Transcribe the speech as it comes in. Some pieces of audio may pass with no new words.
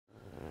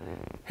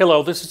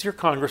Hello, this is your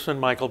Congressman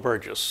Michael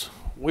Burgess.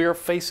 We are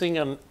facing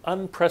an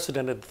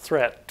unprecedented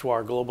threat to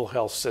our global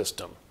health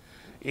system.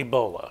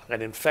 Ebola,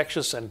 an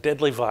infectious and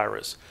deadly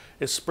virus,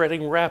 is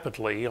spreading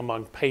rapidly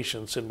among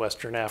patients in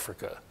Western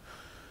Africa.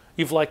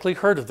 You've likely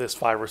heard of this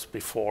virus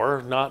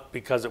before, not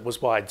because it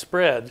was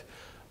widespread,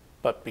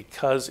 but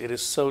because it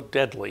is so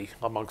deadly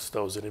amongst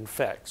those it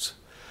infects.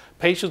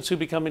 Patients who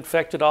become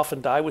infected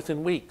often die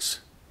within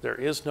weeks. There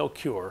is no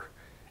cure,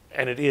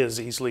 and it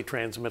is easily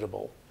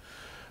transmittable.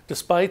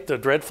 Despite the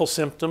dreadful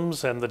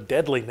symptoms and the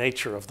deadly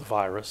nature of the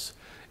virus,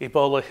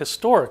 Ebola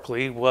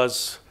historically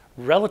was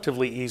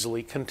relatively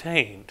easily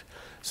contained.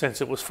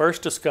 Since it was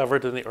first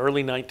discovered in the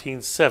early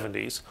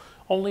 1970s,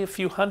 only a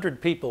few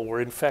hundred people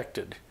were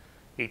infected.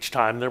 Each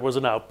time there was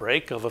an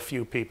outbreak of a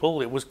few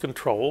people, it was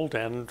controlled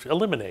and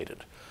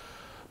eliminated.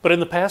 But in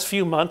the past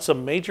few months, a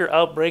major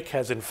outbreak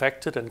has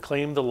infected and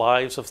claimed the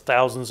lives of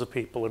thousands of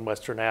people in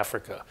Western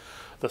Africa.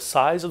 The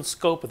size and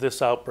scope of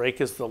this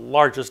outbreak is the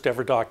largest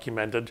ever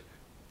documented,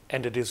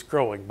 and it is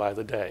growing by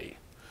the day.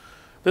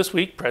 This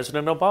week,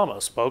 President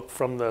Obama spoke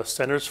from the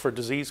Centers for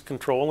Disease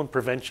Control and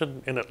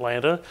Prevention in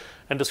Atlanta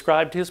and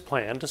described his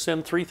plan to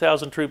send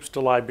 3,000 troops to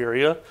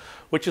Liberia,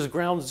 which is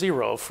ground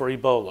zero for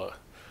Ebola.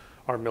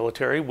 Our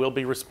military will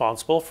be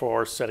responsible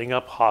for setting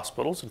up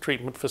hospitals and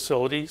treatment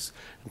facilities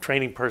and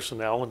training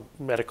personnel and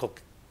medical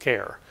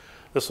care.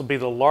 This will be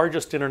the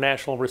largest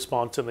international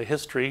response in the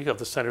history of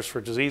the Centers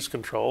for Disease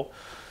Control.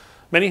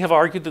 Many have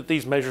argued that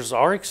these measures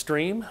are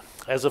extreme.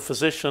 As a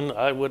physician,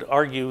 I would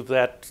argue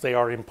that they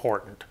are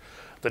important.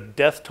 The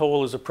death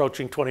toll is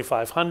approaching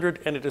 2,500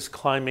 and it is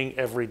climbing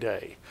every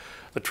day.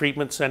 The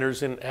treatment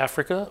centers in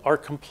Africa are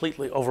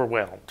completely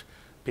overwhelmed.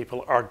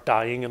 People are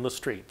dying in the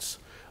streets.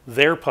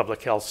 Their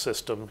public health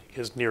system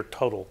is near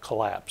total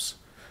collapse.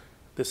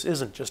 This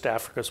isn't just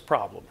Africa's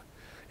problem.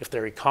 If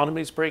their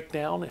economies break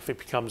down, if it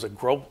becomes a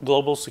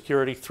global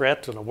security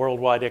threat and a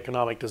worldwide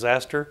economic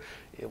disaster,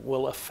 it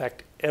will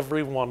affect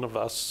every one of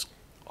us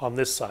on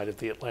this side of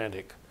the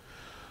Atlantic.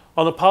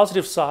 On the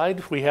positive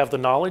side, we have the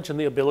knowledge and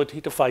the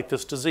ability to fight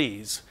this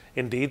disease.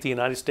 Indeed, the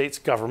United States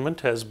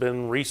government has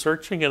been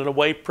researching and in a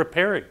way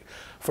preparing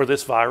for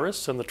this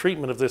virus and the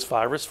treatment of this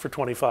virus for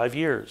 25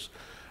 years.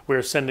 We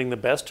are sending the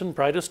best and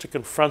brightest to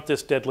confront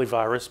this deadly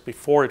virus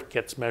before it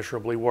gets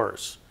measurably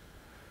worse.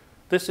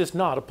 This is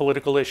not a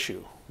political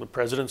issue. The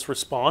president's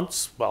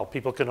response, while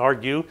people can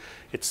argue,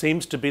 it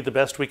seems to be the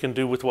best we can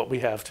do with what we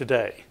have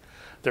today.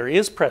 There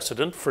is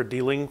precedent for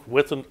dealing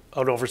with an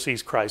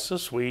overseas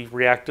crisis. We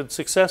reacted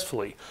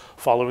successfully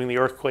following the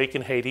earthquake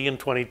in Haiti in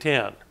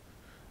 2010.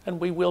 And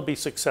we will be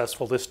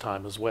successful this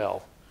time as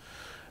well.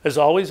 As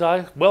always,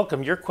 I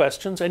welcome your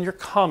questions and your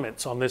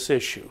comments on this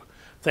issue.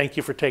 Thank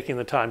you for taking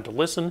the time to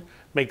listen.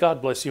 May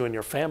God bless you and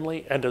your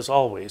family, and as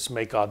always,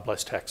 may God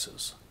bless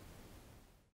Texas.